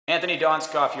Anthony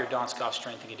Donskoff here, Donskoff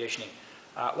Strength and Conditioning.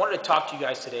 I wanted to talk to you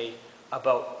guys today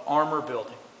about armor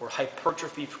building or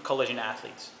hypertrophy for collision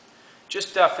athletes.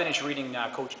 Just finished reading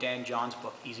Coach Dan John's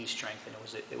book, Easy Strength, and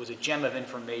it was a gem of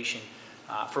information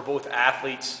for both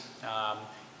athletes,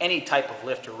 any type of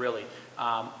lifter really.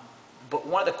 But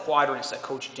one of the quadrants that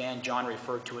Coach Dan John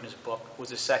referred to in his book was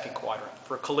the second quadrant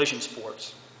for collision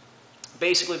sports.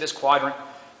 Basically, this quadrant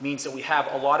means that we have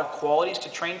a lot of qualities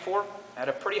to train for at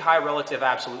a pretty high relative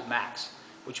absolute max,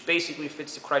 which basically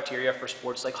fits the criteria for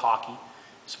sports like hockey,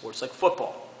 sports like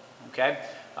football. Okay?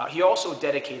 He also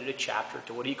dedicated a chapter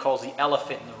to what he calls the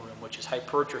elephant in the room, which is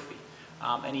hypertrophy.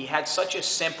 And he had such a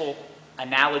simple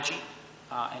analogy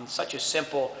and such a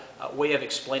simple way of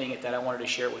explaining it that I wanted to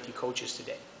share it with you coaches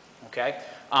today. Okay?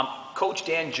 Coach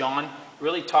Dan John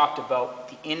really talked about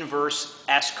the inverse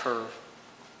S-curve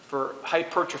for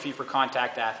hypertrophy for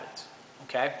contact athletes.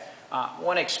 Okay? I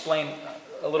want to explain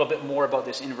a little bit more about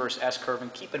this inverse S-curve,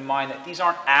 and keep in mind that these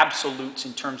aren't absolutes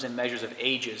in terms and measures of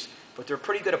ages, but they're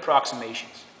pretty good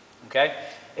approximations. Okay?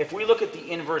 If we look at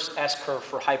the inverse S-curve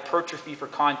for hypertrophy for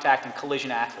contact and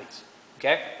collision athletes,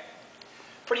 okay?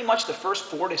 Pretty much the first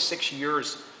 4 to 6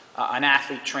 years an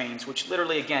athlete trains, which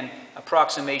literally, again,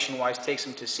 approximation-wise takes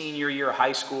them to senior year of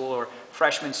high school or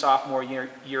freshman, sophomore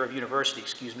year of university,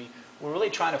 we're really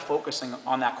trying to focus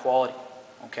on that quality,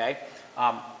 okay?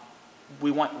 We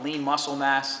want lean muscle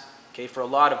mass, okay, for a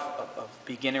lot of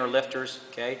beginner lifters,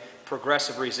 okay?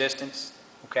 Progressive resistance,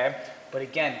 okay? But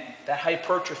again, that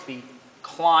hypertrophy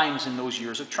climbs in those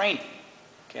years of training,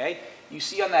 okay? You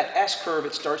see on that S-curve,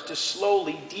 it starts to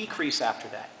slowly decrease after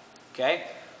that, okay?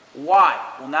 Why?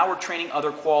 Well, now we're training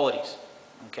other qualities,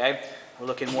 okay? We're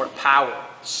looking more at power,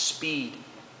 speed,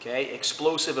 okay?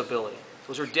 Explosive ability.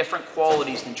 Those are different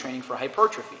qualities than training for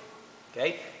hypertrophy,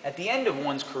 okay? At the end of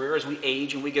one's career, as we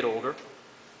age and we get older,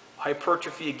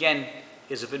 hypertrophy, again,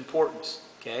 is of importance,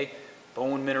 okay?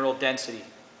 Bone mineral density,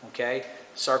 okay?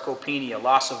 Sarcopenia,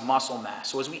 loss of muscle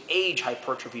mass. So as we age,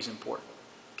 hypertrophy is important,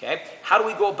 okay? How do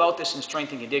we go about this in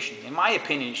strength and conditioning? In my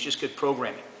opinion, it's just good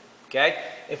programming, okay?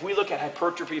 If we look at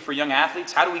hypertrophy for young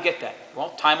athletes, how do we get that? Well,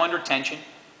 time under tension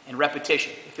and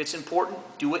repetition. If it's important,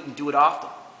 do it and do it often,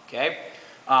 okay?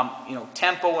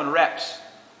 Tempo and reps,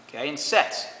 okay, and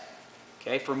sets,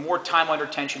 okay, for more time under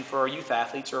tension for our youth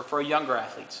athletes or for our younger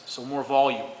athletes, so more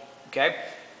volume, okay?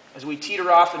 As we teeter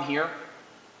off in here,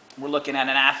 we're looking at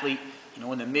an athlete,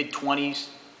 in the mid-20s,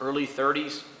 early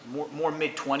 30s, more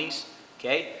mid-20s,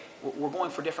 okay? We're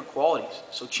going for different qualities.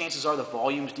 So chances are the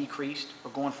volume's decreased.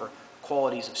 We're going for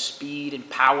qualities of speed and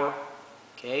power,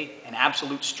 okay, and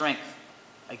absolute strength.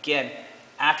 Again,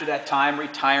 after that time,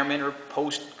 retirement or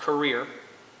post-career,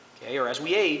 okay, or as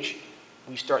we age,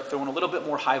 we start throwing a little bit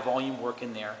more high volume work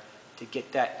in there to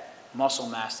get that muscle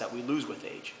mass that we lose with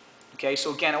age. Okay,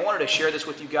 so again, I wanted to share this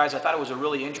with you guys. I thought it was a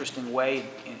really interesting way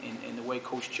in the way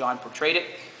Coach John portrayed it,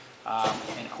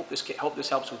 and I hope this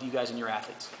helps with you guys and your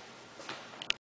athletes.